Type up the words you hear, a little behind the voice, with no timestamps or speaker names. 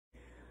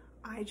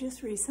I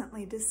just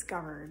recently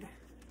discovered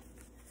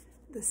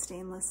the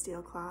stainless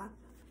steel cloth.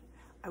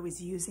 I was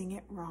using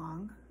it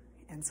wrong,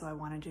 and so I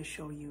wanted to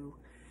show you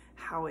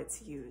how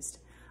it's used.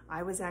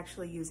 I was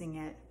actually using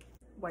it,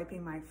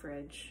 wiping my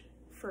fridge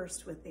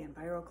first with the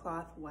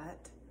Envirocloth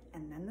wet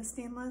and then the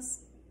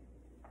stainless.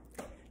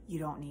 You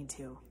don't need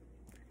to.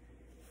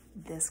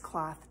 This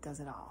cloth does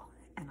it all,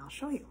 and I'll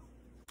show you.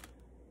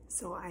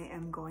 So I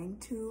am going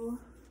to,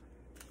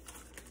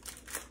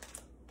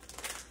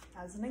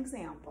 as an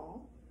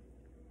example,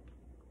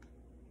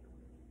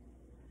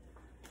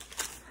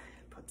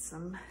 put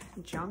some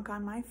junk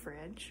on my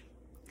fridge,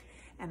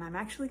 and I'm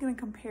actually going to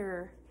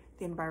compare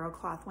the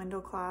Envirocloth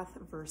window cloth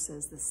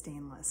versus the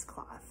stainless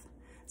cloth.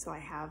 So I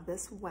have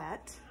this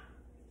wet,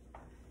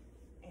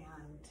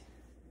 and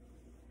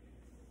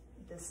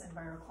this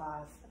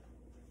Envirocloth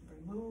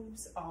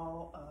removes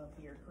all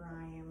of your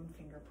grime,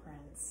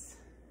 fingerprints,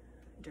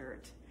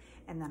 dirt,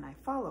 and then I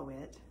follow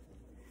it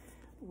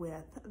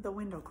with the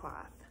window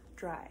cloth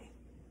dry.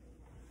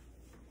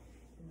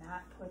 And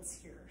that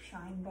puts your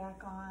shine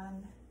back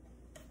on.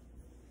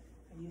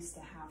 I used to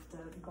have to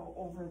go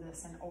over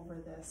this and over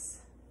this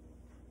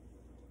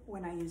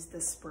when I used the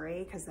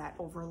spray because that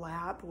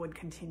overlap would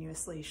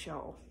continuously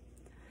show.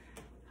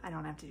 I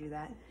don't have to do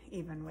that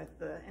even with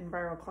the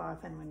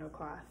Envirocloth and window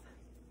cloth.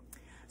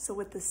 So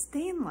with the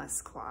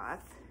stainless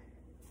cloth,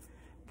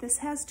 this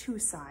has two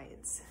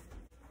sides.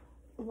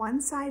 One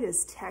side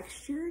is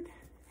textured,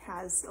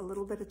 has a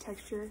little bit of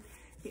texture.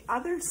 The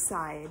other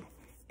side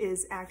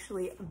is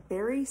actually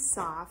very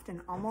soft and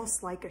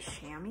almost like a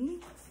chamois.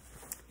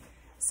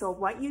 So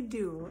what you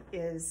do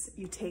is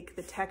you take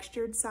the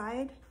textured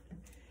side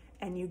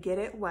and you get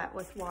it wet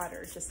with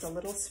water, just a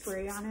little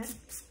spray on it.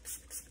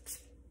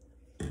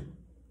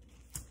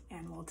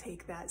 And we'll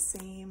take that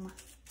same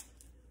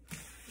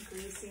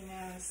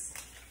greasiness.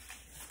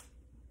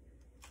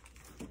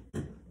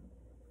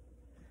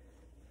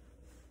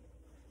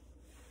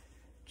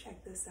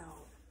 Check this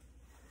out.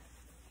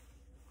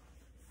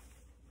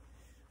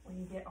 When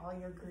you get all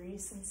your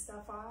grease and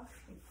stuff off,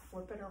 you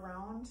flip it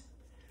around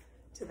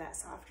to that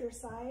softer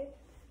side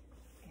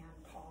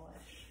and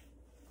polish.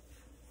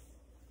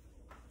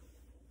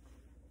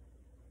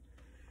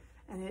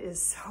 And it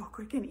is so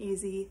quick and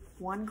easy.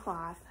 One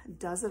cloth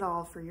does it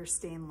all for your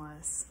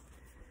stainless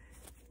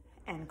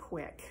and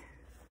quick.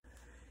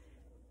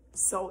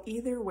 So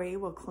either way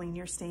will clean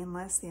your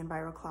stainless, the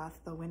Envirocloth,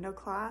 the window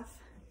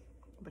cloth.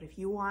 But if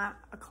you want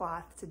a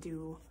cloth to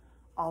do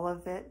all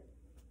of it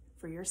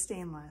for your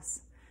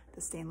stainless,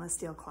 the stainless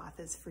steel cloth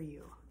is for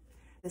you.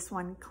 This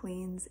one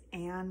cleans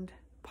and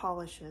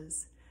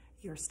polishes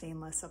your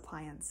stainless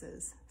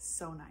appliances.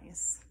 So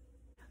nice.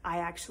 I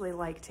actually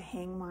like to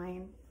hang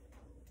mine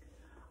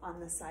on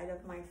the side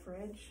of my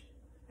fridge.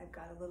 I've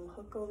got a little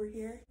hook over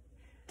here,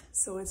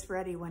 so it's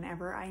ready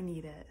whenever I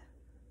need it.